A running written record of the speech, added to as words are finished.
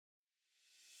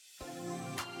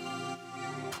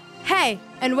Hey,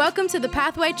 and welcome to the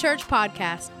Pathway Church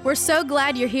podcast. We're so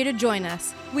glad you're here to join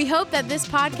us. We hope that this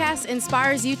podcast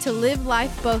inspires you to live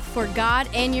life both for God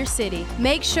and your city.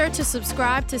 Make sure to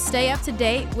subscribe to stay up to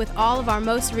date with all of our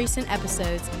most recent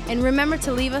episodes. And remember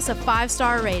to leave us a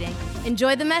 5-star rating.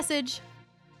 Enjoy the message.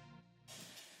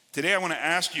 Today I want to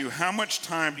ask you, how much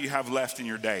time do you have left in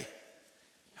your day?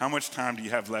 How much time do you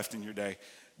have left in your day?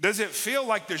 Does it feel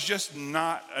like there's just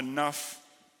not enough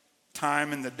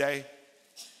time in the day?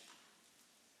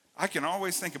 I can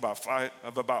always think about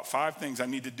five things I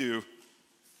need to do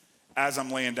as I'm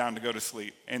laying down to go to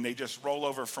sleep, and they just roll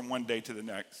over from one day to the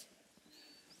next.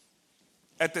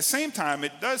 At the same time,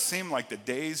 it does seem like the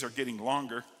days are getting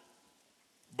longer,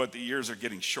 but the years are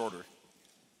getting shorter.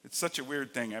 It's such a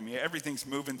weird thing. I mean, everything's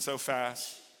moving so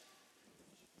fast.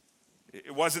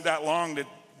 It wasn't that long that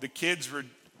the kids were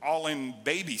all in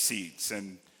baby seats,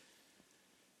 and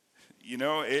you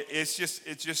know, it's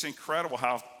just incredible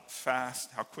how fast,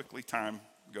 how quickly time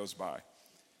goes by.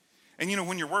 And you know,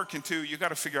 when you're working too, you got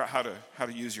to figure out how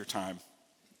to use your time.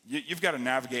 You've got to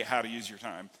navigate how to use your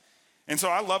time. And so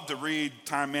I love to read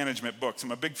time management books.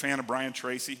 I'm a big fan of Brian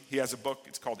Tracy. He has a book,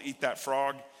 it's called Eat That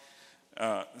Frog.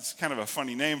 It's kind of a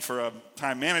funny name for a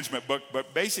time management book,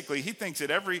 but basically he thinks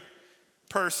that every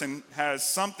person has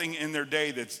something in their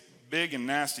day that's big and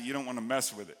nasty. You don't want to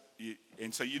mess with it.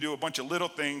 And so you do a bunch of little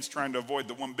things trying to avoid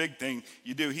the one big thing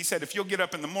you do. He said, if you'll get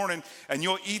up in the morning and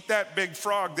you'll eat that big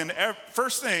frog, then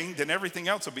first thing, then everything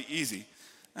else will be easy.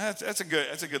 That's a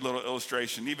good little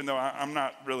illustration, even though I'm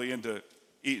not really into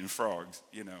eating frogs,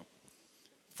 you know.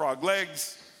 Frog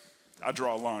legs, I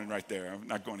draw a line right there. I'm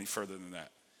not going any further than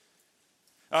that.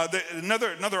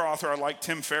 Another author I like,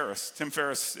 Tim Ferriss. Tim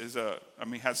Ferriss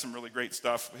has some really great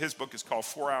stuff. His book is called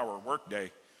 4-Hour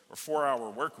Workday or 4-Hour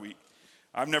Work Week.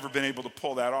 I've never been able to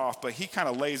pull that off, but he kind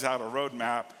of lays out a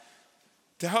roadmap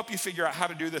to help you figure out how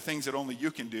to do the things that only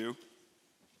you can do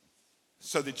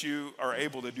so that you are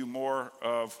able to do more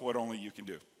of what only you can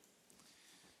do.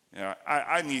 Yeah,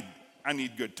 I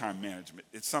need good time management.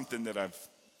 It's something that I've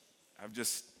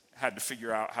just had to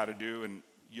figure out how to do, and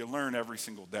you learn every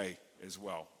single day as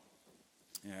well.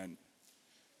 And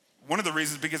one of the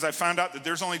reasons, because I found out that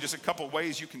there's only just a couple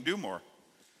ways you can do more.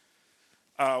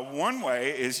 One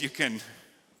way is you can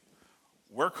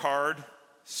work hard,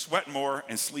 sweat more,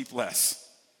 and sleep less.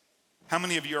 How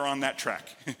many of you are on that track?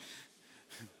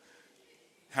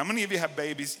 How many of you have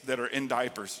babies that are in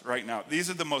diapers right now? These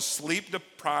are the most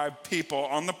sleep-deprived people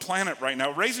on the planet right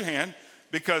now. Raise your hand,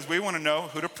 because we want to know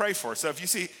who to pray for. So if you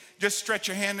see, just stretch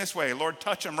your hand this way. Lord,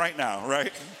 touch them right now,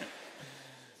 right?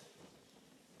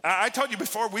 I told you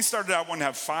before, we started out wanting to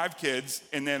have 5 kids,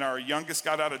 and then our youngest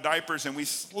got out of diapers, and we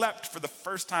slept for the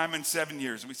first time in 7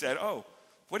 years. And we said, oh,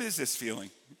 what is this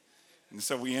feeling? And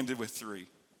so we ended with 3.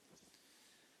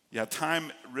 Yeah,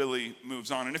 time really moves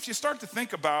on. And if you start to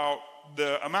think about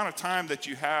the amount of time that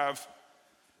you have,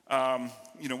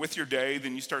 with your day,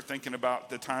 then you start thinking about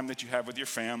the time that you have with your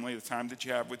family, the time that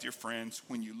you have with your friends.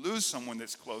 When you lose someone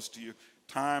that's close to you,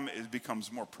 time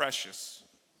becomes more precious.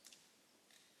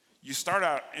 You start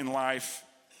out in life,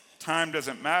 time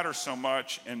doesn't matter so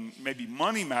much, and maybe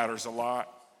money matters a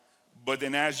lot, but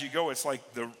then as you go, it's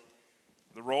like the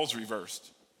roles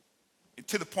reversed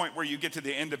to the point where you get to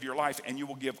the end of your life and you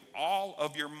will give all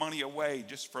of your money away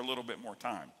just for a little bit more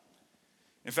time.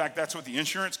 In fact, that's what the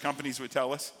insurance companies would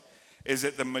tell us, is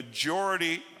that the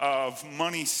majority of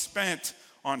money spent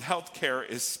on health care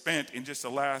is spent in just the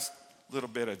last little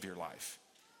bit of your life.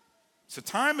 So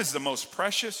time is the most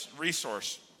precious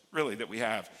resource really that we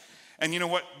have. And you know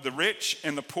what? The rich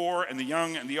and the poor and the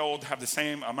young and the old have the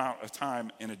same amount of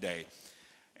time in a day.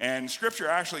 And Scripture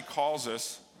actually calls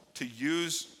us to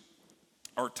use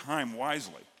our time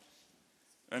wisely.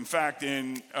 In fact,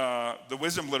 in the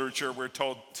wisdom literature, we're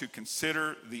told to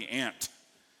consider the ant,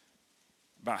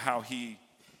 about how he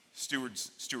stewards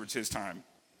his time.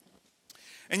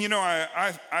 And you know,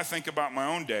 I think about my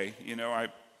own day. You know, I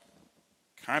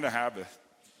kind of have a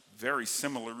very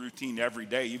similar routine every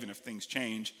day, even if things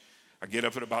change. I get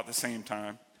up at about the same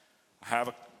time. I have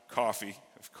a coffee,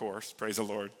 of course. Praise the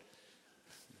Lord.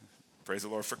 Praise the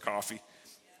Lord for coffee.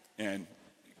 And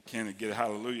can I get a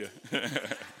hallelujah?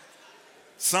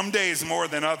 Some days more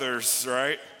than others,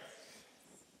 right?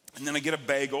 And then I get a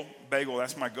bagel. Bagel,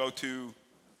 that's my go-to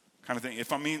kind of thing.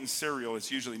 If I'm eating cereal,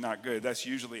 it's usually not good. That's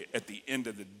usually at the end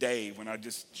of the day when I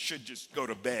should just go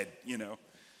to bed, you know.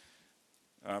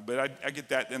 But I get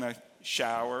that, then I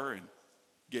shower and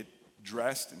get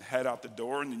dressed and head out the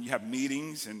door, and then you have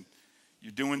meetings and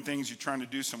you're doing things, you're trying to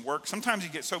do some work. Sometimes you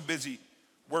get so busy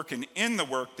working in the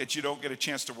work that you don't get a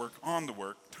chance to work on the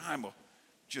work. Time will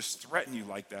just threaten you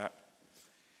like that.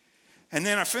 And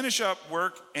then I finish up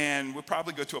work, and we'll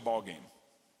probably go to a ball game.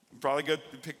 We'll probably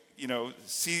go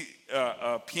see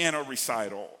a piano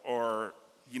recital, or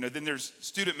then there's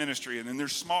student ministry, and then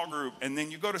there's small group, and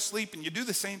then you go to sleep, and you do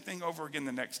the same thing over again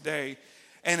the next day.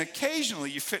 And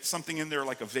occasionally you fit something in there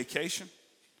like a vacation.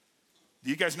 Do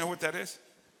you guys know what that is?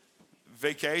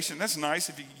 Vacation. That's nice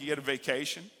if you can get a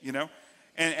vacation,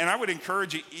 And I would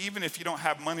encourage you, even if you don't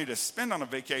have money to spend on a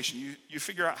vacation, you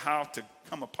figure out how to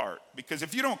come apart. Because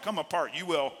if you don't come apart,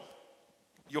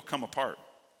 you'll come apart.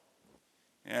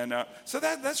 And so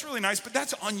that's really nice, but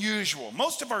that's unusual.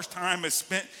 Most of our time is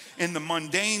spent in the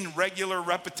mundane, regular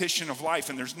repetition of life,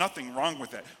 and there's nothing wrong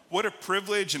with that. What a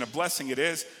privilege and a blessing it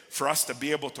is for us to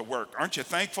be able to work. Aren't you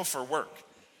thankful for work?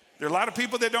 There are a lot of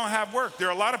people that don't have work. There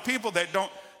are a lot of people that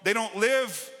don't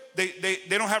live, they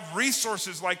don't have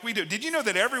resources like we do. Did you know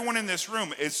that everyone in this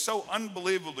room is so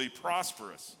unbelievably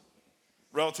prosperous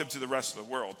relative to the rest of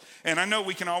the world? And I know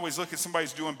we can always look at somebody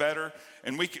who's doing better,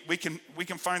 and we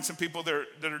can find some people that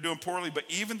are doing poorly, but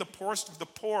even the poorest of the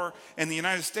poor in the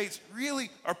United States really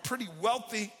are pretty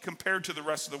wealthy compared to the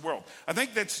rest of the world. I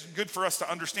think that's good for us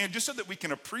to understand, just so that we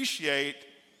can appreciate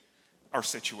our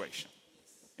situation.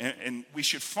 And we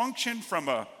should function from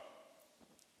a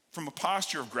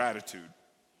posture of gratitude,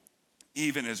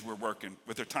 even as we're working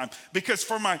with our time. Because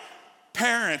for my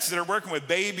parents that are working with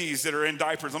babies that are in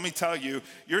diapers, let me tell you,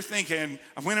 you're thinking,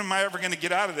 when am I ever going to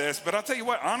get out of this? But I'll tell you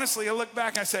what, honestly, I look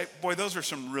back and I say, boy, those are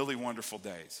some really wonderful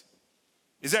days.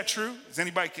 Is that true? Is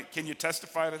anybody, can you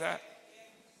testify to that?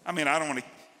 I mean, I don't want to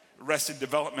arrested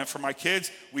development for my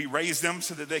kids. We raise them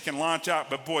so that they can launch out,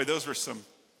 but boy, those were some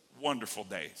wonderful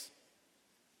days.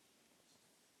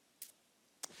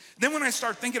 Then when I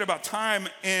start thinking about time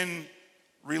in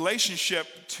relationship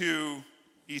to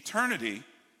eternity,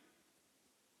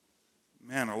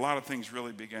 man, a lot of things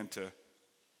really begin to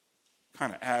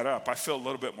kind of add up. I feel a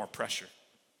little bit more pressure.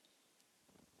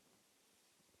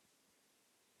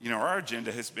 Our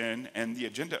agenda has been, and the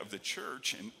agenda of the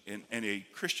church and a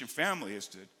Christian family is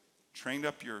to train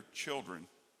up your children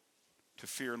to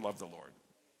fear and love the Lord.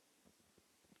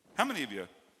 How many of you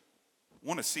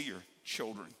want to see your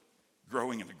children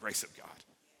growing in the grace of God?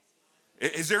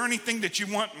 Is there anything that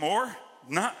you want more?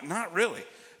 Not really.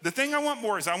 The thing I want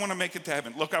more is I want to make it to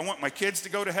heaven. Look, I want my kids to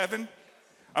go to heaven.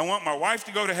 I want my wife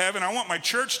to go to heaven. I want my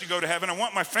church to go to heaven. I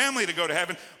want my family to go to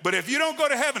heaven. But if you don't go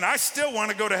to heaven, I still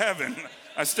want to go to heaven.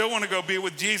 I still want to go be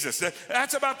with Jesus.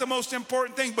 That's about the most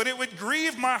important thing. But it would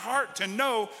grieve my heart to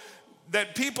know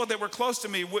that people that were close to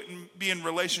me wouldn't be in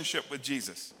relationship with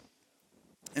Jesus.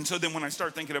 And so then when I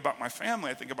start thinking about my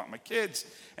family, I think about my kids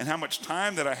and how much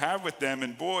time that I have with them.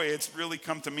 And boy, it's really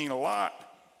come to mean a lot.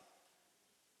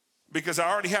 Because I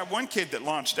already have one kid that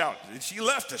launched out. She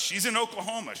left us. She's in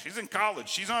Oklahoma. She's in college.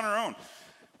 She's on her own.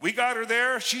 We got her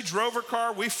there. She drove her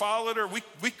car. We followed her. We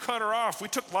cut her off. We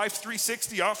took Life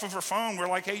 360 off of her phone. We're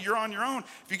like, hey, you're on your own.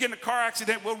 If you get in a car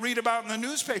accident, we'll read about it in the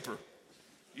newspaper.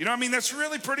 You know what I mean? That's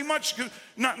really pretty much,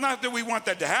 not that we want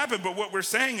that to happen, but what we're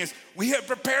saying is we have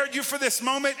prepared you for this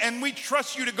moment, and we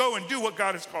trust you to go and do what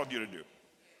God has called you to do.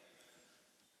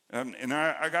 And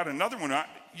I got another one. I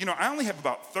only have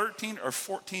about 13 or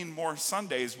 14 more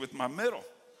Sundays with my middle.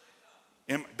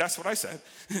 And that's what I said.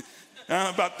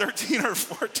 About 13 or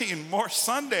 14 more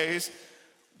Sundays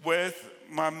with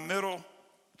my middle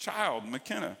child,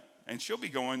 McKenna. And she'll be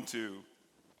going to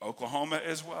Oklahoma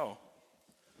as well.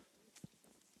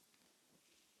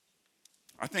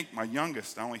 I think my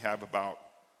youngest, I only have about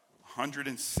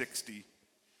 160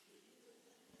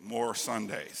 more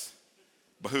Sundays.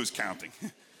 But who's counting?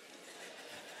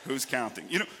 Who's counting?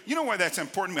 You know why that's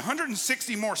important?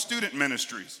 160 more student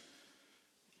ministries.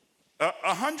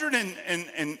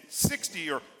 160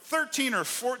 or 13 or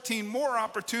 14 more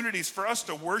opportunities for us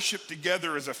to worship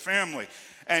together as a family.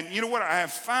 And you know what I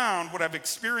have found, what I've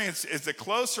experienced is the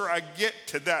closer I get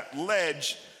to that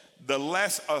ledge, the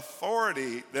less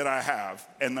authority that I have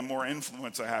and the more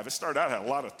influence I have. It started out, I had a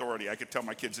lot of authority. I could tell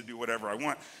my kids to do whatever I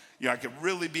want. I could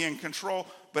really be in control.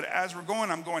 But as we're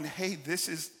going, I'm going, hey, this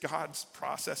is God's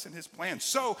process and his plan.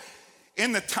 So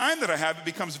in the time that I have, it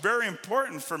becomes very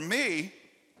important for me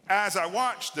as I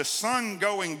watch the sun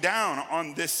going down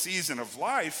on this season of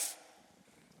life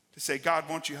to say, God,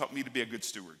 won't you help me to be a good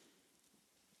steward?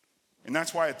 And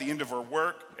that's why at the end of our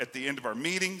work, at the end of our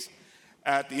meetings,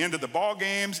 at the end of the ball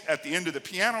games, at the end of the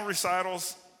piano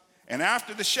recitals, and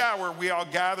after the shower, we all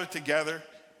gather together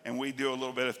and we do a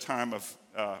little bit of time of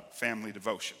family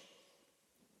devotion.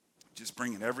 Just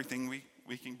bringing everything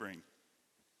we can bring.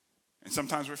 And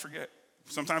sometimes we forget.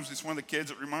 Sometimes it's one of the kids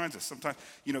that reminds us. Sometimes,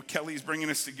 Kelly's bringing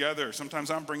us together.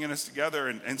 Sometimes I'm bringing us together,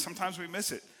 and sometimes we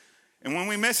miss it. And when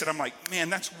we miss it, I'm like, man,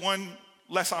 that's one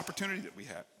less opportunity that we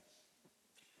had.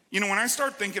 You know, when I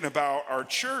start thinking about our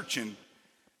church and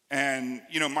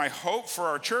you know, my hope for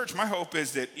our church, my hope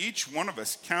is that each one of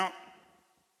us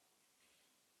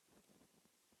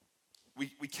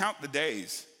we count the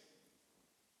days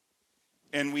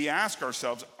and we ask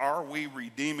ourselves, are we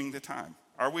redeeming the time?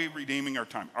 Are we redeeming our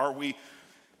time? Are we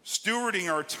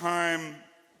stewarding our time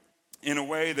in a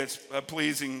way that's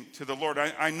pleasing to the Lord?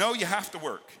 I know you have to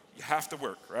work. You have to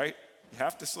work, right? You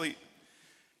have to sleep.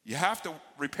 You have to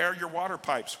repair your water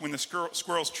pipes when the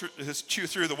squirrels chew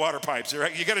through the water pipes,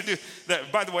 right? You got to do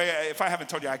that. By the way, if I haven't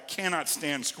told you, I cannot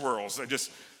stand squirrels. I'm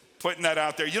just putting that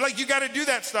out there. You got to do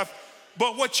that stuff.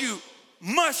 But what you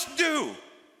must do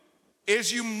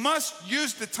is you must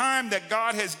use the time that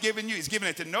God has given you. He's given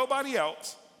it to nobody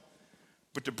else,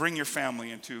 but to bring your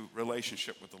family into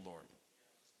relationship with the Lord.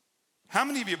 How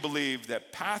many of you believe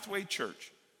that Pathway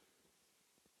Church,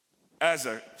 as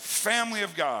a family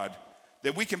of God,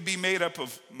 that we can be made up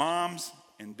of moms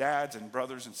and dads and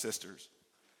brothers and sisters,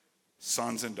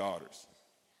 sons and daughters,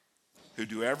 who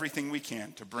do everything we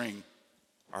can to bring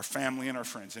our family and our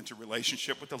friends into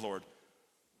relationship with the Lord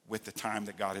with the time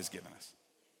that God has given us?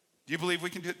 Do you believe we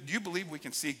can do it? Do you believe we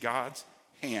can see God's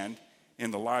hand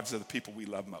in the lives of the people we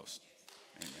love most?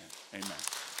 Amen. Amen.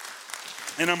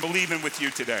 And I'm believing with you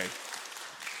today.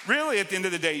 Really, at the end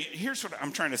of the day, here's what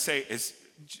I'm trying to say is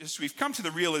just we've come to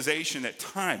the realization that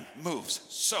time moves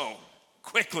so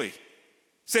quickly.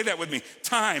 Say that with me.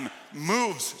 Time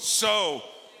moves so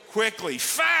quickly.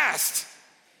 Fast.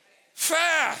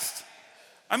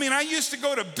 I mean, I used to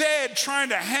go to bed trying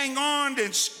to hang on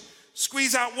and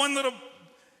squeeze out one little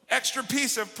extra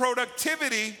piece of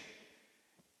productivity,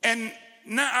 and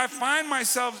now I find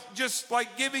myself just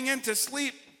like giving in to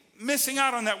sleep, missing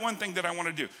out on that one thing that I want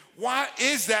to do. Why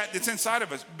is that that's inside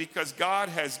of us? Because God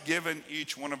has given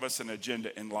each one of us an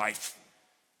agenda in life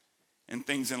and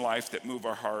things in life that move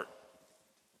our heart.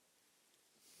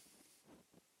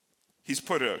 He's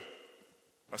put a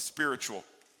spiritual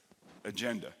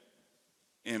agenda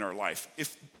in our life.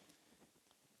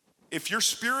 If your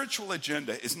spiritual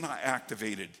agenda is not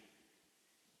activated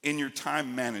in your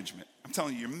time management, I'm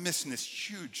telling you, you're missing this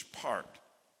huge part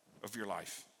of your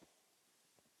life.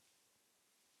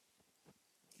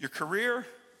 Your career,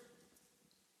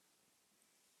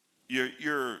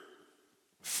 your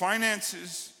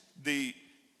finances,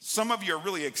 some of you are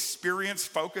really experience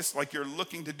focused, like you're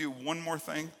looking to do one more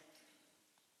thing.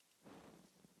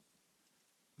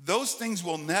 Those things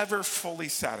will never fully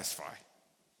satisfy.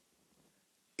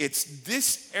 It's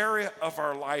this area of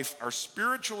our life, our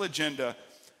spiritual agenda,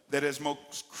 that is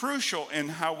most crucial in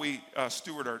how we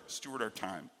steward our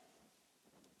time.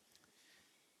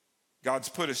 God's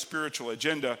put a spiritual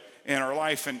agenda in our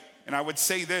life, and I would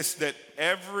say this, that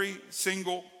every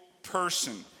single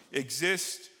person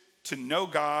exists to know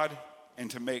God and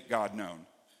to make God known.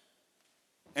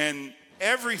 And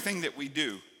everything that we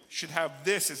do should have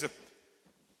this as a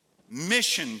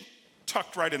mission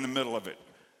tucked right in the middle of it.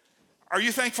 Are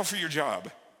you thankful for your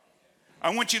job?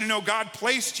 I want you to know God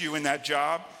placed you in that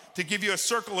job to give you a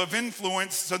circle of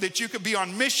influence so that you could be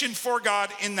on mission for God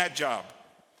in that job,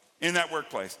 in that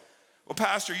workplace. Well,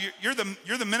 Pastor, you're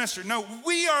the minister. No,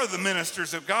 we are the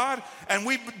ministers of God, and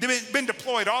we've been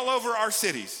deployed all over our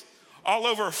cities, all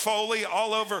over Foley,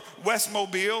 all over West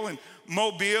Mobile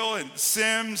and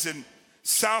Sims and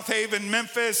South Haven,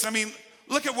 Memphis. I mean,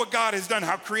 look at what God has done,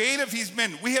 how creative he's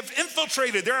been. We have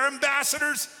infiltrated. There are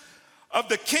ambassadors of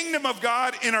the kingdom of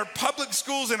God in our public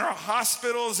schools, in our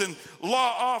hospitals, and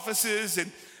law offices,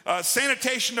 and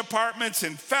sanitation departments,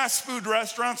 and fast food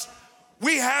restaurants.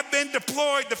 We have been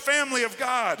deployed, the family of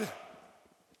God.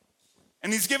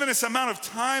 And he's given us amount of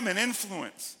time and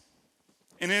influence.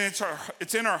 And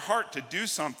it's in our heart to do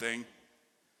something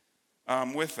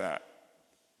with that.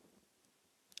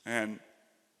 And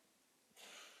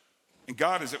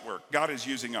God is at work. God is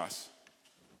using us.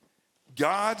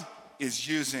 God is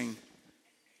using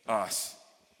us.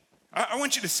 I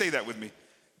want you to say that with me.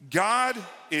 God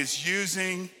is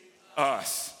using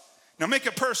us. Now make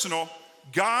it personal.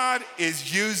 God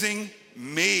is using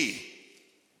me.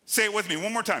 Say it with me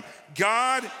one more time.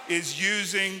 God is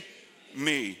using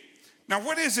me. Now,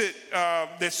 what is it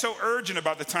that's so urgent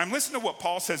about the time? Listen to what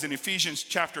Paul says in Ephesians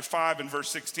chapter 5 and verse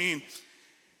 16.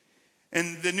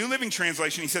 In the New Living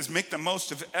Translation, he says, make the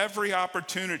most of every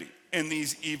opportunity in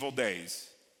these evil days.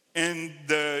 In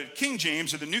the King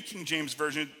James, or the New King James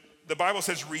Version, the Bible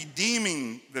says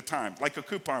redeeming the time, like a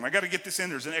coupon. I got to get this in.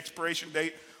 There's an expiration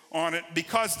date on it,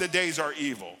 because the days are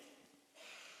evil.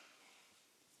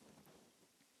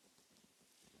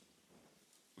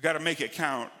 We got to make it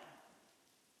count.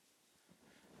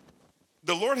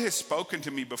 The Lord has spoken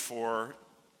to me before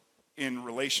in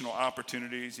relational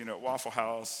opportunities, at Waffle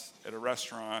House, at a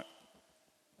restaurant.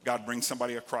 God brings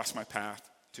somebody across my path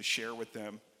to share with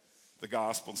them the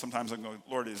gospel. And sometimes I'm going,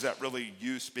 Lord, is that really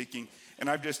you speaking? And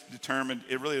I've just determined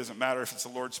it really doesn't matter if it's the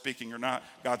Lord speaking or not.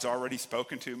 God's already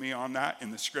spoken to me on that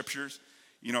in the scriptures.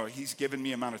 He's given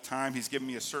me amount of time. He's given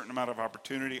me a certain amount of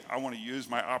opportunity. I want to use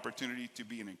my opportunity to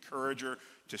be an encourager,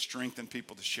 to strengthen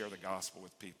people, to share the gospel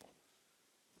with people.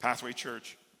 Pathway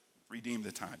Church, redeem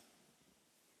the time.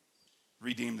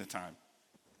 Redeem the time.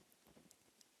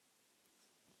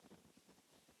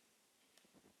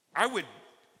 I would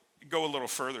go a little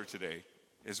further today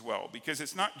as well, because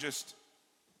it's not just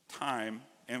time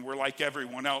and we're like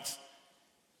everyone else,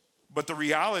 but the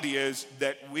reality is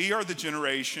that we are the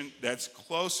generation that's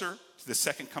closer to the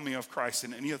second coming of Christ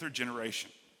than any other generation.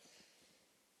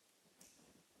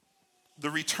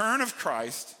 The return of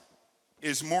Christ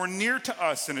is more near to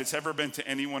us than it's ever been to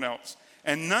anyone else.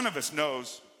 And none of us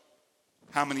knows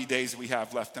how many days we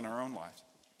have left in our own lives.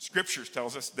 Scriptures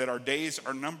tells us that our days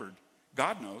are numbered.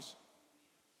 God knows.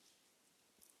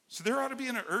 So there ought to be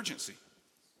an urgency.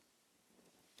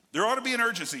 There ought to be an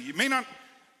urgency.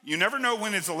 You never know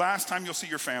when is the last time you'll see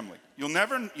your family. You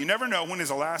never know when is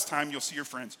the last time you'll see your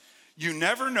friends. You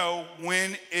never know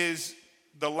when is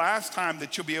the last time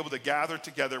that you'll be able to gather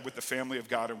together with the family of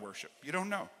God and worship. You don't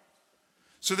know.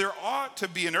 So there ought to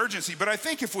be an urgency. But I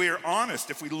think if we are honest,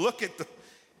 if we look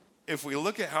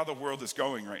at how the world is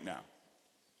going right now,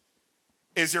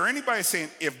 is there anybody saying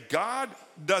if God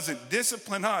doesn't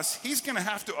discipline us, he's going to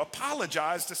have to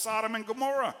apologize to Sodom and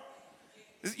Gomorrah?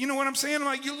 You know what I'm saying?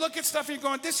 Like, you look at stuff and you're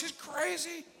going, this is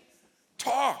crazy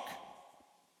talk.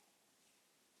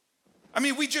 I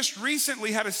mean, we just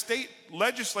recently had a state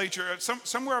legislature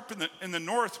somewhere up in the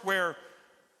north where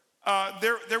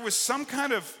there was some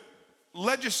kind of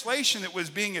legislation that was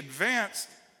being advanced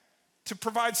to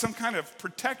provide some kind of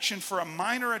protection for a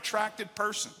minor attracted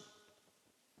person.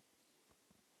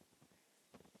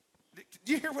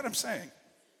 Do you hear what I'm saying?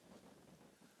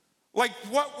 Like,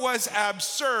 what was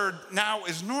absurd now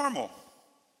is normal.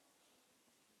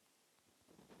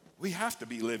 We have to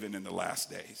be living in the last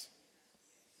days.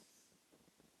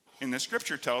 And the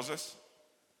scripture tells us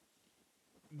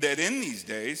that in these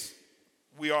days,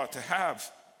 we ought to have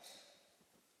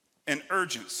an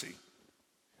urgency.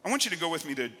 I want you to go with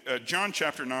me to John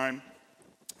chapter 9, and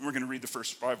we're going to read the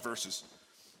first 5 verses.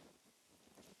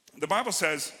 The Bible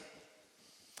says,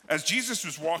 as Jesus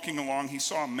was walking along, he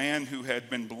saw a man who had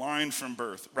been blind from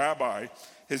birth. Rabbi,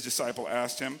 his disciple,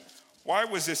 asked him, why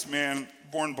was this man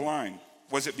born blind?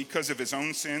 Was it because of his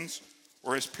own sins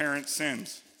or his parents'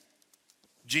 sins?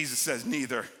 Jesus says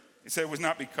neither. He said it was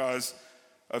not because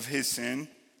of his sin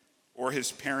or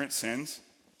his parents' sins.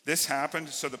 This happened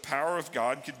so the power of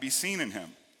God could be seen in him.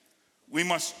 We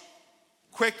must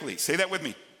quickly, say that with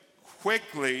me,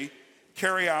 quickly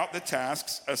carry out the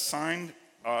tasks assigned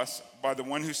us by the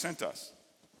one who sent us.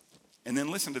 And then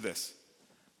listen to this.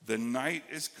 The night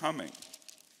is coming,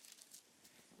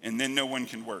 and then no one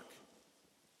can work.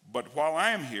 But while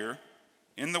I am here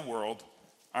in the world,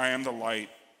 I am the light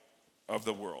of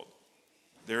the world.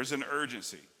 There's an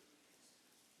urgency.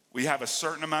 We have a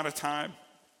certain amount of time.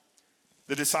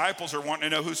 The disciples are wanting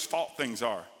to know whose fault things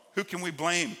are. Who can we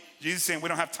blame? Jesus is saying we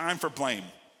don't have time for blame.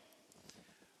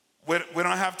 We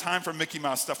don't have time for Mickey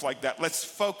Mouse stuff like that. Let's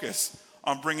focus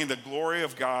on bringing the glory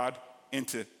of God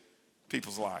into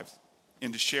people's lives,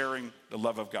 into sharing the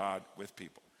love of God with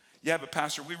people. Yeah, but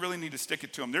Pastor, we really need to stick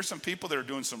it to them. There's some people that are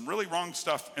doing some really wrong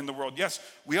stuff in the world. Yes,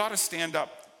 we ought to stand up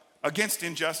against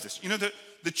injustice. You know,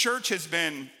 the church has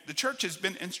been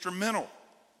instrumental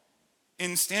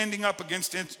in standing up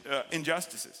against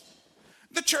injustices.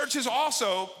 The church has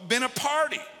also been a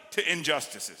party to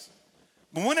injustices.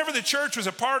 But whenever the church was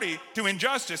a party to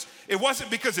injustice, it wasn't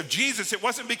because of Jesus, it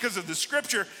wasn't because of the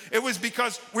scripture, it was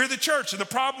because we're the church. And the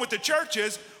problem with the church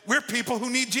is we're people who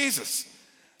need Jesus.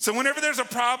 So whenever there's a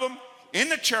problem in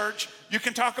the church, you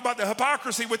can talk about the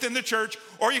hypocrisy within the church,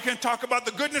 or you can talk about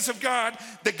the goodness of God,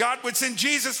 that God would send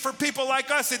Jesus for people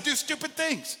like us that do stupid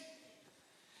things.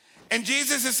 And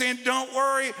Jesus is saying, don't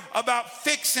worry about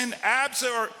fixing abs,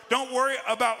 or don't worry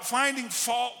about finding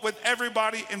fault with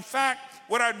everybody. In fact,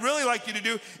 what I'd really like you to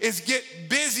do is get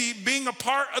busy being a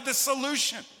part of the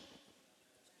solution.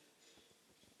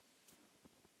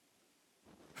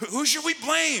 Who should we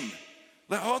blame?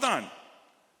 Hold on.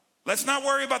 Let's not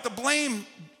worry about the blame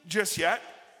just yet.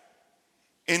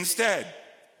 Instead,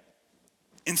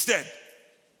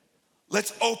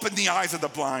 let's open the eyes of the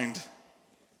blind.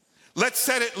 Let's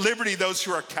set at liberty those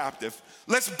who are captive.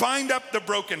 Let's bind up the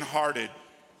brokenhearted.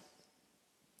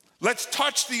 Let's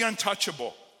touch the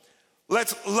untouchable.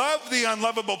 Let's love the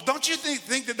unlovable. Don't you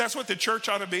think that that's what the church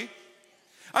ought to be?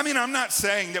 I mean, I'm not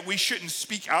saying that we shouldn't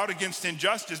speak out against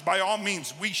injustice. By all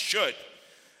means, we should.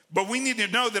 But we need to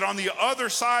know that on the other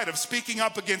side of speaking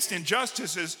up against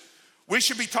injustices, we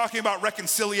should be talking about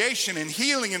reconciliation and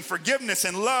healing and forgiveness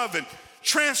and love and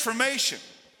transformation.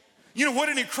 You know, what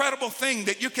an incredible thing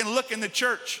that you can look in the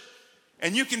church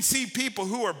and you can see people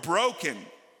who are broken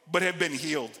but have been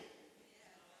healed.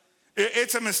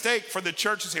 It's a mistake for the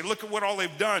church to say, look at what all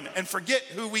they've done, and forget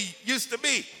who we used to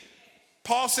be.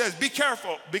 Paul says, be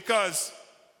careful, because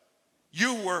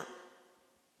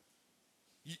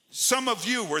some of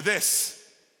you were this.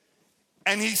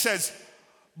 And he says,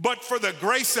 but for the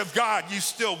grace of God, you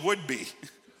still would be.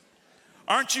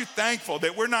 Aren't you thankful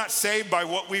that we're not saved by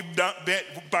what we've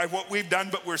done,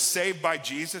 but we're saved by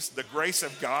Jesus, the grace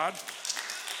of God?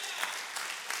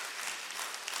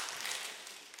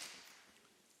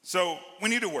 So we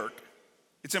need to work.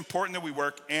 It's important that we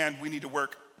work, and we need to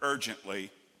work urgently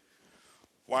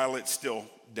while it's still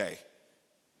day.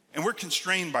 And we're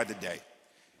constrained by the day.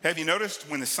 Have you noticed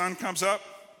when the sun comes up,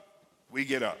 we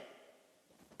get up,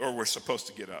 or we're supposed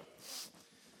to get up?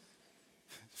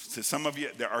 To some of you,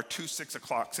 there are 2 6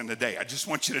 o'clocks in the day. I just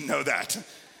want you to know that.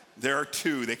 There are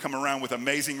 2. They come around with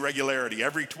amazing regularity.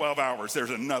 Every 12 hours,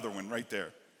 there's another one right there.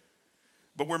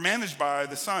 But we're managed by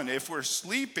the sun. If we're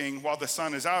sleeping while the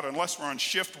sun is out, unless we're on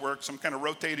shift work, some kind of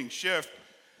rotating shift,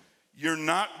 you're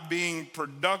not being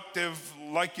productive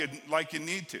like you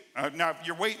need to. Now, if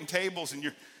you're waiting tables and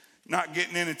you're not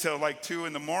getting in until like 2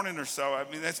 in the morning or so, I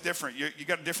mean, that's different. You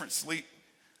got a different sleep.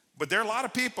 But there are a lot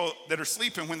of people that are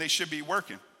sleeping when they should be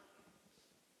working.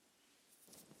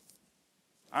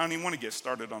 I don't even want to get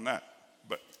started on that.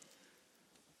 But,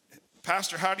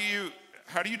 Pastor, how do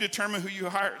you determine who you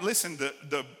hire? Listen,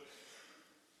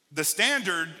 the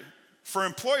standard for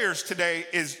employers today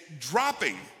is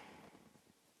dropping.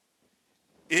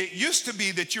 It used to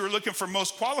be that you were looking for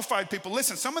most qualified people.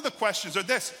 Listen, some of the questions are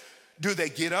this. Do they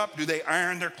get up? Do they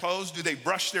iron their clothes? Do they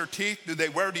brush their teeth? Do they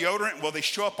wear deodorant? Will they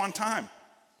show up on time?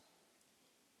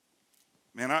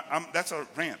 Man, that's a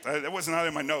rant. That was not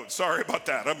in my notes. Sorry about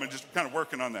that. I'm just kind of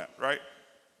working on that, right?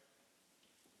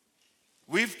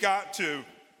 We've got to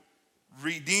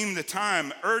redeem the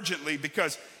time urgently,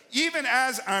 because even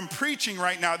as I'm preaching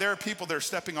right now, there are people that are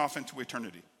stepping off into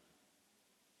eternity.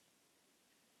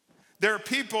 There are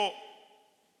people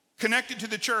connected to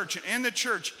the church and in the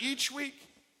church each week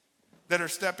that are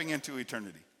stepping into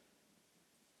eternity.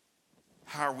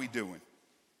 How are we doing?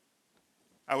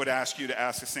 I would ask you to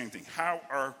ask the same thing. How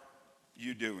are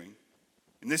you doing?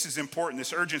 And this is important.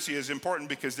 This urgency is important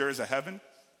because there is a heaven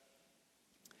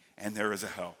and there is a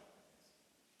hell.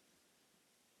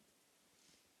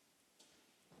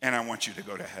 And I want you to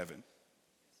go to heaven.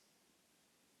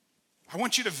 I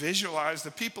want you to visualize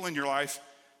the people in your life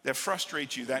that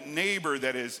frustrate you, that neighbor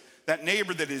that is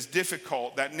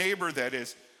difficult, that neighbor that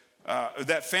is,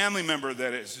 that family member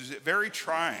that is very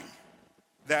trying,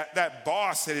 that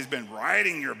boss that has been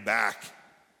riding your back.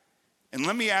 And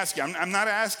let me ask you, I'm not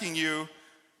asking you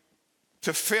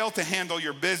to fail to handle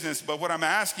your business, but what I'm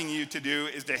asking you to do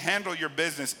is to handle your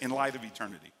business in light of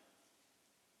eternity.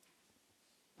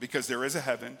 Because there is a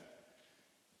heaven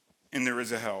and there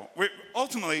is a hell.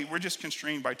 Ultimately, we're just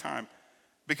constrained by time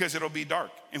because it'll be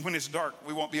dark. And when it's dark,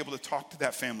 we won't be able to talk to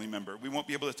that family member. We won't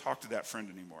be able to talk to that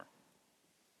friend anymore.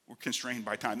 We're constrained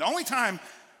by time. The only time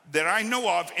that I know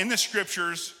of in the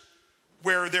scriptures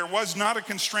where there was not a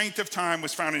constraint of time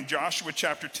was found in Joshua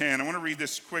chapter 10. I want to read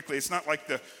this quickly. It's not like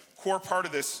the core part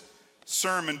of this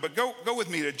sermon, but go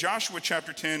with me to Joshua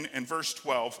chapter 10 and verse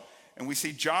 12. And we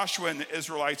see Joshua and the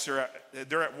Israelites,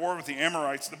 they're at war with the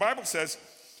Amorites. The Bible says,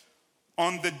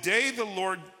 on the day the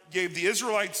Lord gave the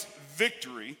Israelites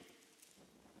victory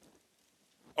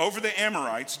over the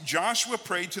Amorites, Joshua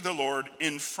prayed to the Lord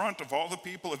in front of all the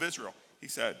people of Israel. He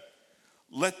said,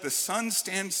 let the sun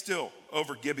stand still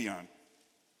over Gibeon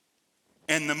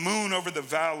and the moon over the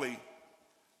valley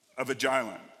of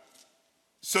Ajalon.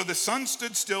 So the sun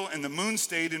stood still and the moon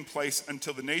stayed in place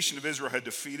until the nation of Israel had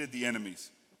defeated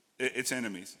its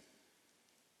enemies.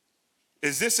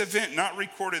 Is this event not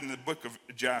recorded in the book of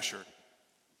Jasher?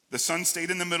 The sun stayed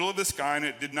in the middle of the sky and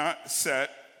it did not set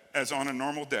as on a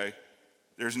normal day.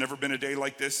 There's never been a day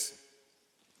like this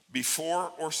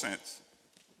before or since.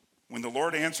 When the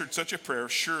Lord answered such a prayer,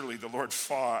 surely the Lord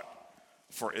fought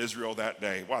for Israel that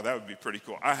day. Wow, that would be pretty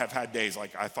cool. I have had days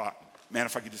like I thought, man,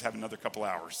 if I could just have another couple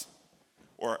hours.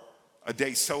 Or a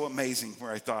day so amazing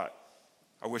where I thought,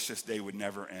 I wish this day would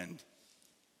never end.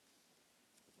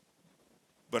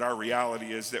 But our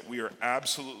reality is that we are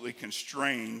absolutely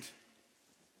constrained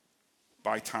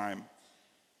by time.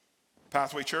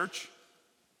 Pathway Church,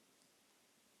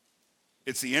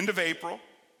 It's the end of April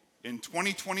in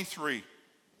 2023,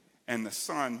 and the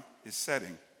sun is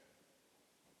setting.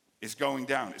 It's going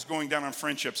down. It's going down on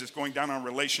friendships. It's going down on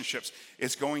relationships.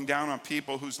 It's going down on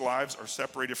people whose lives are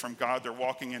separated from God. They're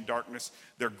walking in darkness.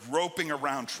 They're groping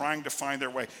around trying to find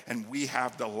their way. And we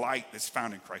have the light that's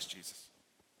found in Christ Jesus.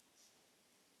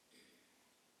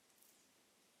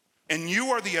 And you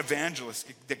are the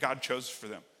evangelist that God chose for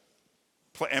them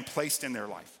and placed in their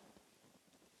life.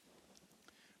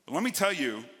 But let me tell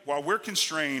you, while we're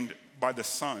constrained by the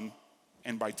sun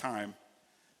and by time,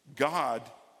 God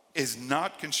is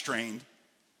not constrained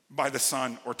by the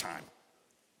sun or time.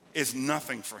 Is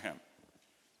nothing for him.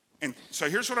 And so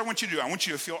here's what I want you to do. I want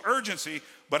you to feel urgency,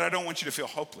 but I don't want you to feel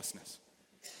hopelessness.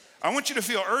 I want you to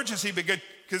feel urgency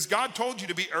because God told you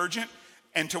to be urgent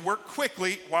and to work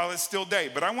quickly while it's still day.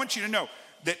 But I want you to know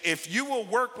that if you will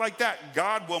work like that,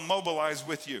 God will mobilize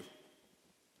with you.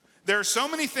 There are so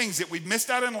many things that we've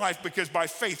missed out in life because by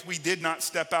faith we did not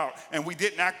step out and we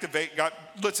didn't activate God.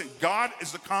 Listen, God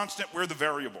is the constant, we're the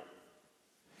variable.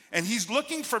 And he's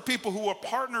looking for people who will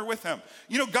partner with him.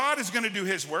 You know, God is going to do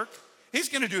his work. He's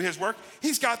going to do his work.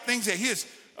 He's got things that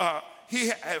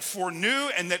he foreknew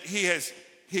and that he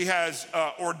has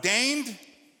ordained.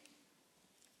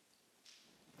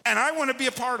 And I want to be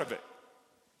a part of it.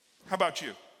 How about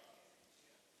you?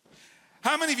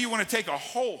 How many of you want to take a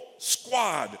whole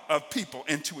squad of people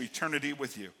into eternity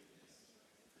with you?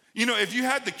 You know, if you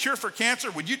had the cure for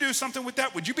cancer, would you do something with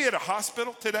that? Would you be at a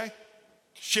hospital today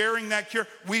sharing that cure?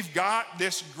 We've got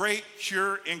this great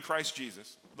cure in Christ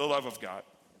Jesus, the love of God.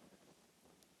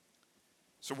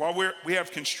 So while we have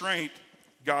constraint,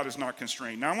 God is not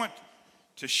constrained. Now I want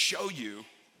to show you,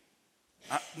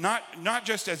 not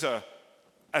just as a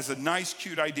nice,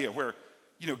 cute idea where,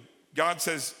 you know, God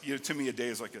says, you know, to me a day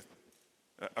is like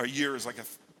a year is like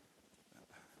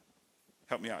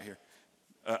help me out here.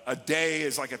 A day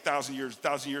is like 1,000 years.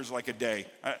 1,000 years is like a day.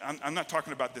 I'm not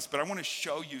talking about this, but I want to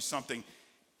show you something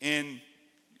in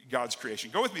God's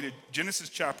creation. Go with me to Genesis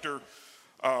chapter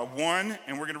 1,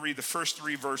 and we're going to read the first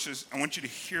 3 verses. I want you to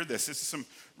hear this. This is some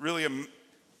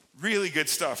really good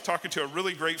stuff. Talking to a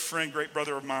really great friend, great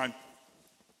brother of mine,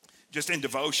 just in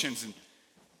devotions, and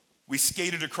we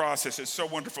skated across this. It's so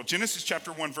wonderful. Genesis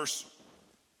chapter 1, verse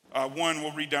 1,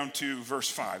 we'll read down to verse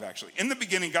 5, actually. In the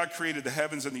beginning, God created the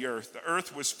heavens and the earth. The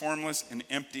earth was formless and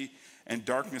empty, and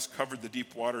darkness covered the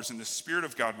deep waters, and the Spirit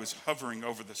of God was hovering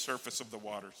over the surface of the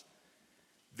waters.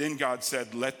 Then God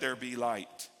said, "Let there be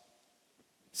light."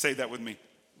 Say that with me.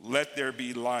 Let there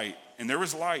be light. And there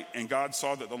was light, and God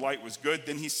saw that the light was good.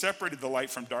 Then he separated the light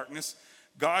from darkness.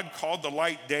 God called the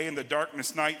light day and the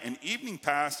darkness night, and evening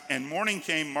passed, and morning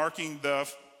came, marking the...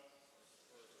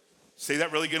 Say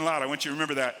that really good and loud. I want you to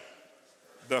remember that.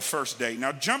 The first day.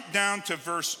 Now jump down to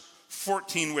verse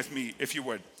 14 with me, if you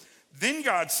would. Then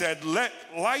God said, "Let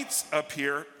lights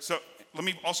appear." So let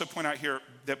me also point out here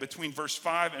that between verse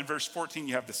 5 and verse 14,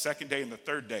 you have the second day and the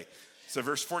third day. So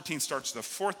verse 14 starts the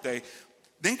fourth day.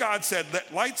 Then God said,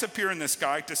 "Let lights appear in the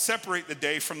sky to separate the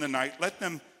day from the night. Let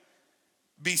them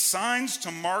be signs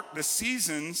to mark the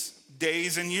seasons,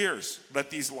 days, and years.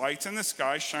 Let these lights in the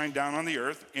sky shine down on the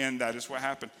earth." And that is what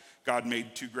happened. God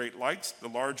made 2 great lights, the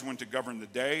large one to govern the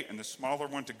day and the smaller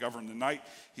one to govern the night.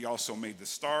 He also made the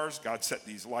stars. God set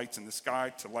these lights in the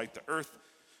sky to light the earth,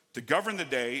 to govern the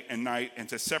day and night, and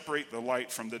to separate the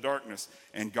light from the darkness.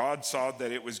 And God saw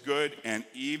that it was good, and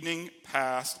evening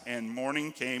passed, and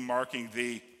morning came, marking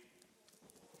the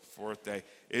 4th day.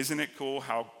 Isn't it cool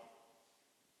how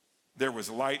there was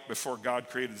light before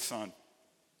God created the sun?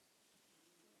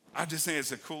 I just think it's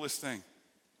the coolest thing.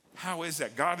 How is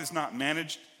that? God is not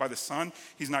managed by the sun.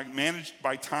 He's not managed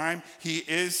by time. He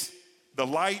is the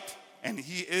light, and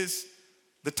he is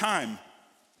the time.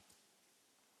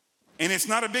 And it's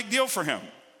not a big deal for him.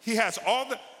 He has all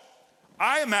the...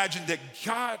 I imagine that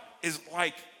God is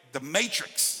like the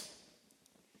Matrix.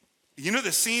 You know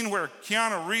the scene where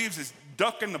Keanu Reeves is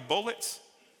ducking the bullets?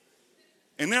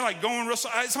 And they're like going real slow.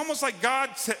 It's almost like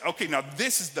God said, okay, now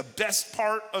this is the best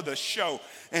part of the show.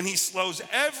 And he slows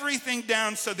everything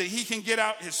down so that he can get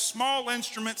out his small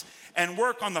instruments and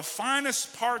work on the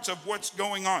finest parts of what's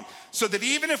going on. So that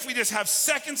even if we just have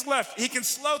seconds left, he can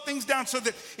slow things down so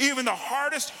that even the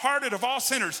hardest hearted of all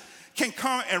sinners can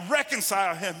come and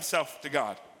reconcile himself to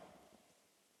God.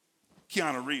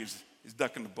 Keanu Reeves is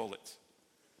ducking the bullets.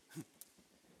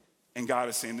 And God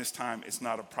is saying, this time it's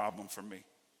not a problem for me.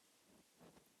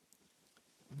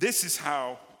 This is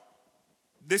how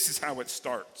it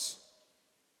starts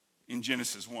in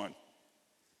Genesis 1.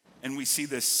 And we see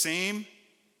the same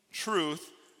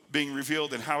truth being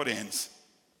revealed in how it ends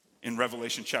in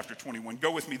Revelation chapter 21.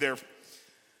 Go with me there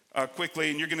quickly,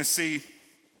 and you're going to see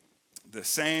the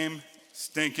same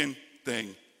stinking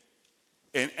thing.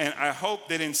 And I hope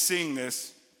that in seeing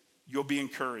this, you'll be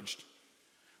encouraged.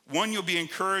 One, you'll be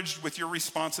encouraged with your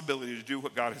responsibility to do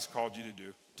what God has called you to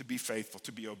do, to be faithful,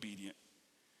 to be obedient.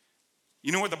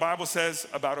 You know what the Bible says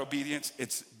about obedience?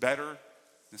 It's better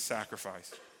than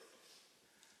sacrifice.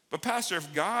 But Pastor,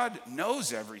 if God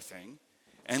knows everything,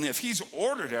 and if he's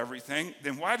ordered everything,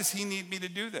 then why does he need me to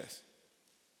do this?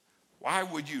 Why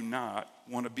would you not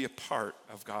want to be a part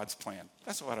of God's plan?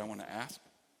 That's what I want to ask.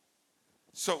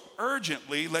 So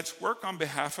urgently, let's work on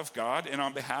behalf of God and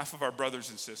on behalf of our brothers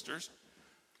and sisters.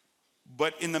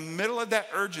 But in the middle of that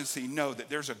urgency, know that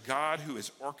there's a God who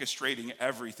is orchestrating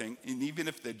everything. And even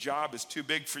if the job is too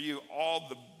big for you, all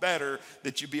the better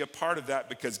that you be a part of that,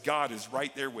 because God is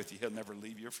right there with you. He'll never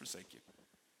leave you or forsake you.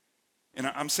 And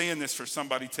I'm saying this for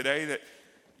somebody today that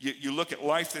you look at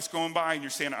life that's going by and you're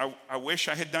saying, I wish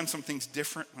I had done some things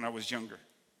different when I was younger.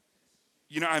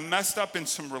 You know, I messed up in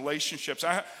some relationships.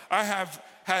 I have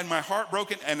had my heart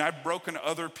broken, and I've broken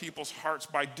other people's hearts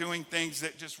by doing things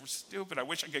that just were stupid. I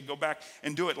wish I could go back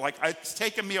and do it. Like, it's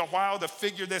taken me a while to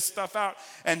figure this stuff out,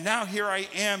 and now here I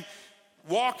am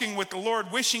walking with the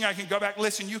Lord, wishing I could go back.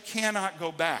 Listen, you cannot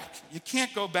go back. You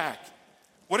can't go back.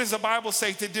 What does the Bible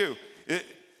say to do?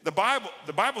 The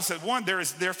Bible said, one, there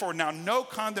is therefore now no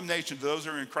condemnation to those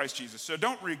who are in Christ Jesus. So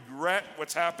don't regret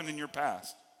what's happened in your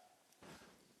past,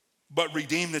 but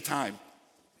redeem the time.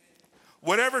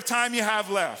 Whatever time you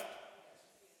have left.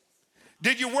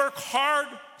 Did you work hard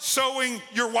sowing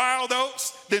your wild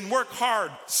oats? Then work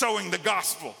hard sowing the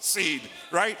gospel seed,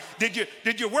 right?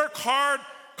 Did you work hard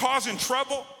causing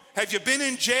trouble? Have you been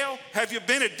in jail? Have you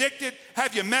been addicted?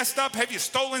 Have you messed up? Have you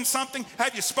stolen something?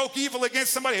 Have you spoke evil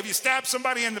against somebody? Have you stabbed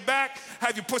somebody in the back?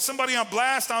 Have you put somebody on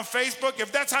blast on Facebook?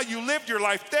 If that's how you lived your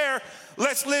life there,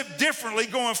 let's live differently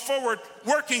going forward,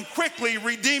 working quickly,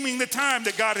 redeeming the time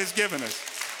that God has given us.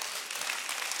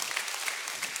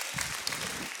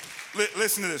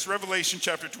 Listen to this, Revelation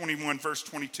chapter 21, verse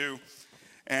 22.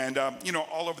 And,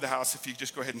 all over the house, if you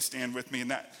just go ahead and stand with me,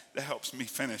 and that helps me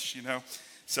finish,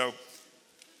 So,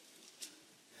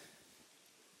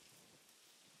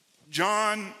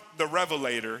 John the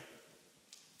Revelator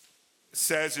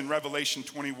says in Revelation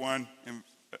 21, in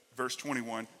verse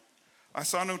 21, I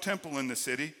saw no temple in the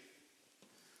city,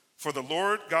 for the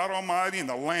Lord God Almighty and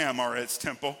the Lamb are its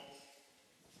temple.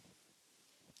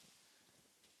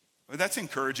 Well, that's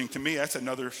encouraging to me. That's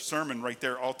another sermon right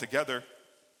there altogether.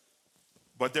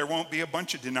 But there won't be a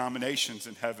bunch of denominations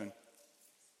in heaven.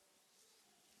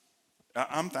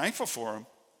 I'm thankful for them.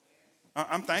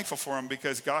 I'm thankful for them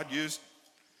because God used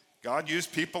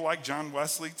people like John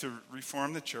Wesley to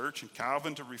reform the church and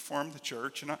Calvin to reform the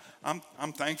church. And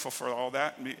I'm thankful for all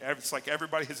that. It's like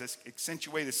everybody has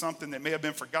accentuated something that may have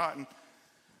been forgotten.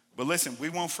 But listen, we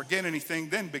won't forget anything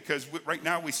then, because right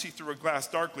now we see through a glass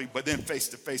darkly, but then face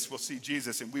to face we'll see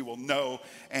Jesus and we will know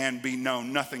and be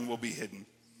known. Nothing will be hidden.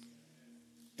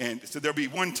 And so there'll be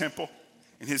one temple,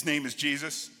 and his name is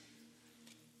Jesus,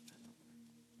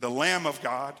 the Lamb of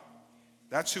God.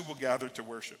 That's who will gather to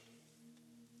worship.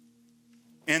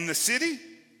 In the city,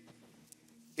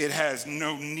 it has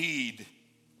no need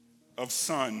of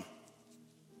sun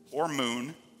or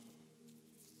moon,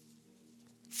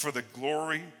 for the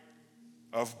glory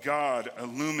of God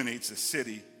illuminates the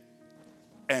city,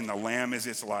 and the Lamb is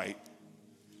its light.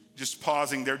 Just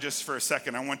pausing there just for a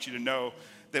second, I want you to know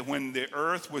that when the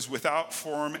earth was without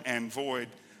form and void,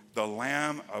 the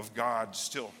Lamb of God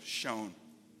still shone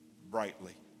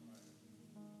brightly.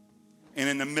 And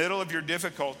in the middle of your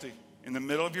difficulty,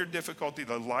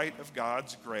 the light of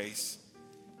God's grace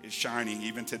is shining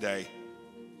even today.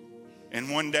 And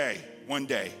one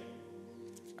day,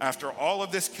 after all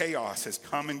of this chaos has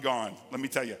come and gone, let me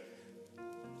tell you,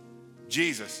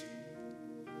 Jesus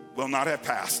will not have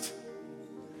passed,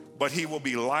 but he will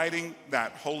be lighting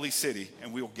that holy city,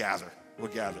 and we'll gather,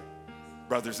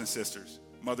 brothers and sisters,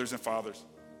 mothers and fathers,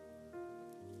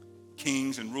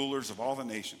 kings and rulers of all the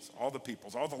nations, all the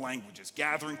peoples, all the languages,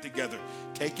 gathering together,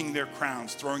 taking their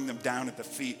crowns, throwing them down at the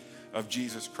feet of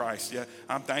Jesus Christ. Yeah,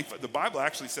 I'm thankful. The Bible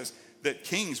actually says that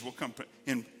kings will come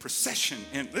in procession.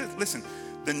 And listen,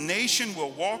 the nation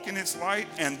will walk in its light,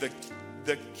 and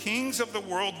the kings of the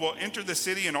world will enter the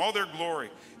city in all their glory.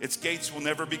 Its gates will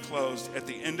never be closed at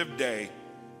the end of day,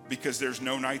 because there's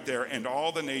no night there, and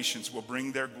all the nations will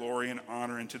bring their glory and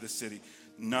honor into the city.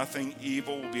 Nothing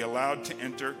evil will be allowed to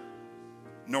enter,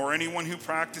 nor anyone who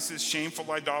practices shameful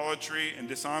idolatry and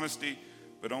dishonesty,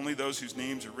 but only those whose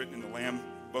names are written in the Lamb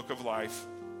Book of Life.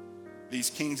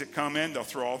 These kings that come in, they'll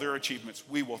throw all their achievements.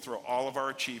 We will throw all of our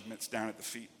achievements down at the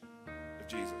feet of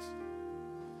Jesus.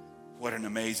 What an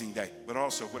amazing day, but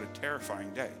also what a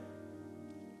terrifying day.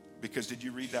 Because did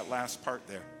you read that last part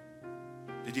there?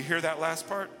 Did you hear that last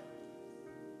part?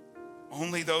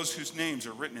 Only those whose names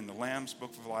are written in the Lamb's Book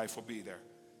of Life will be there.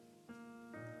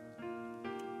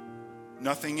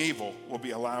 Nothing evil will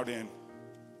be allowed in.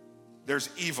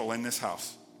 There's evil in this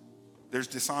house. There's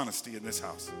dishonesty in this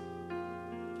house.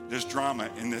 There's drama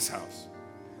in this house.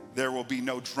 There will be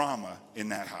no drama in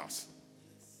that house.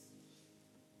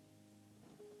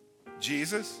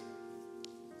 Jesus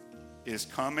is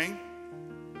coming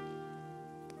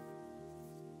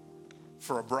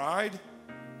for a bride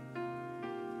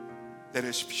that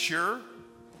is pure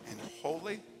and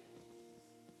holy,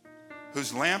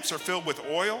 whose lamps are filled with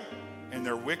oil and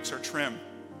their wicks are trimmed.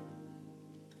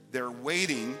 They're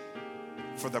waiting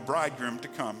for the bridegroom to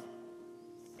come,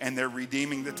 and they're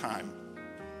redeeming the time.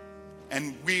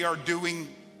 And we are doing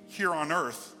here on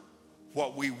earth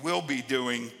what we will be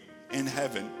doing in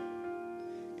heaven,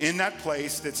 in that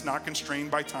place that's not constrained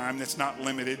by time, that's not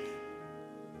limited,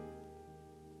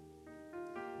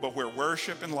 but where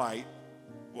worship and light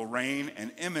will reign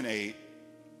and emanate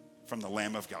from the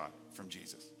Lamb of God, from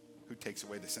Jesus, who takes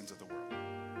away the sins of the world.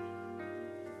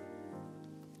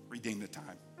 Redeem the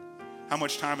time. How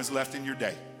much time is left in your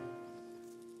day?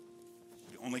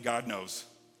 Only God knows.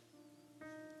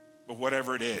 But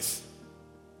whatever it is,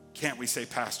 can't we say,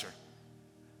 Pastor,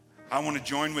 I want to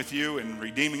join with you in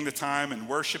redeeming the time and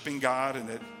worshiping God, and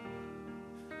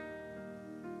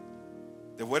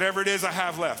that whatever it is I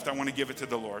have left, I want to give it to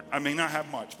the Lord. I may not have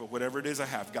much, but whatever it is I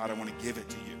have, God, I want to give it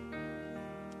to you.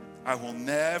 I will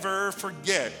never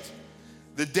forget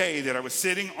the day that I was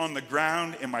sitting on the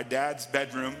ground in my dad's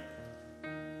bedroom.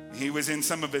 He was in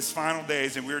some of his final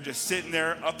days, and we were just sitting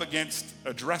there up against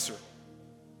a dresser.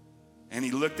 And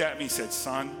he looked at me and said,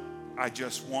 son, I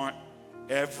just want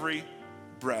every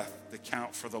breath to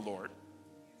count for the Lord.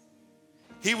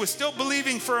 He was still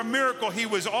believing for a miracle. He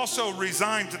was also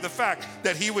resigned to the fact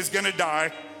that he was going to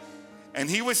die. And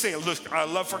he was saying, look, I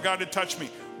love for God to touch me,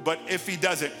 but if he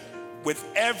doesn't, with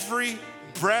every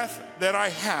breath that I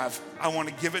have, I want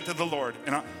to give it to the Lord.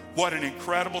 And what an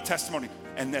incredible testimony.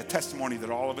 And that testimony that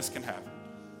all of us can have,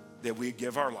 that we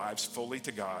give our lives fully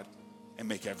to God and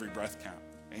make every breath count.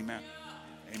 Amen.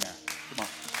 Amen. Come on.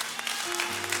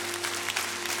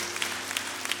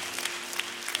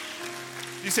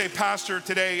 You say, Pastor,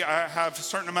 today I have a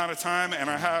certain amount of time and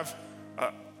I have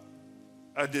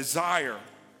a desire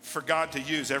for God to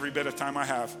use every bit of time I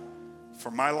have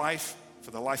for my life,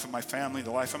 for the life of my family,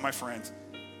 the life of my friends.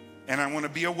 And I want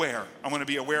to be aware. I want to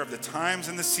be aware of the times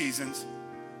and the seasons.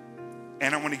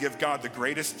 And I want to give God the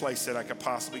greatest place that I could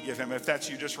possibly give him. If that's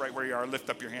you, just right where you are, lift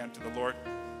up your hand to the Lord.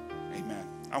 Amen.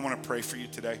 I want to pray for you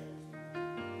today.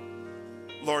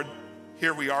 Lord,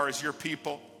 here we are as your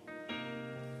people,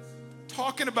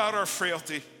 talking about our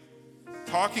frailty,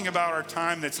 talking about our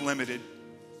time that's limited.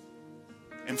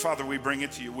 And Father, we bring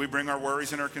it to you. We bring our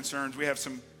worries and our concerns. We have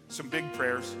some big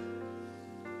prayers.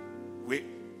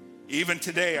 Even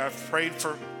today, I've prayed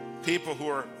for people who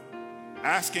are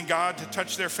asking God to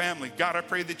touch their family. God, I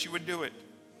pray that you would do it.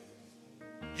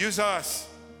 Use us.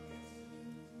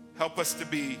 Help us to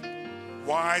be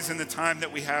wise in the time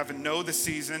that we have and know the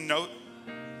season, know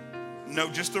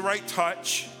just the right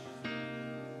touch,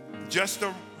 just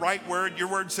the right word. Your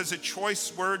word says that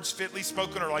choice words fitly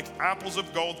spoken are like apples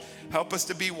of gold. Help us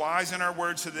to be wise in our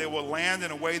words so they will land in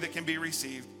a way that can be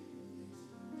received.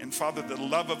 And Father, the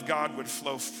love of God would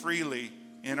flow freely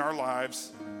in our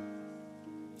lives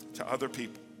to other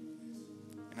people.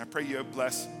 And I pray you would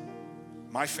bless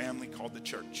my family called the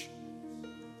church.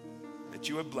 That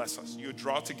you would bless us. You would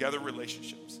draw together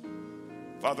relationships.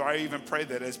 Father, I even pray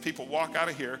that as people walk out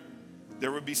of here,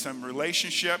 there would be some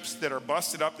relationships that are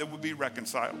busted up that would be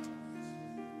reconciled.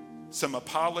 Some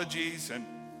apologies. And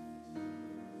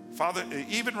Father,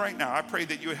 even right now, I pray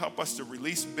that you would help us to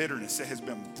release bitterness that has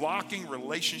been blocking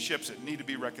relationships that need to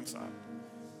be reconciled.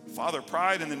 Father,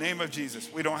 pride in the name of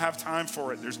Jesus. We don't have time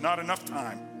for it. There's not enough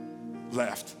time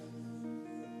left.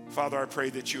 Father, I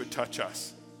pray that you would touch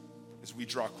us as we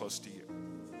draw close to you.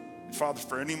 And Father,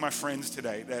 for any of my friends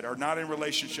today that are not in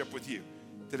relationship with you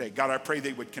today, God, I pray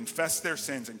they would confess their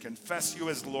sins and confess you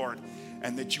as Lord,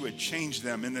 and that you would change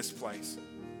them in this place.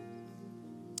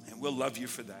 And we'll love you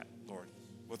for that, Lord.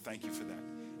 We'll thank you for that.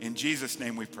 In Jesus'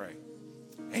 name we pray.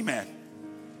 Amen.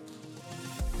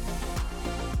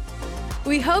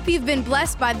 We hope you've been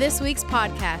blessed by this week's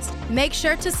podcast. Make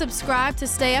sure to subscribe to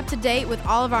stay up to date with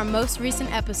all of our most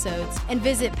recent episodes and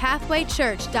visit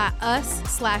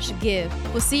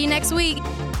pathwaychurch.us/give. We'll see you next week.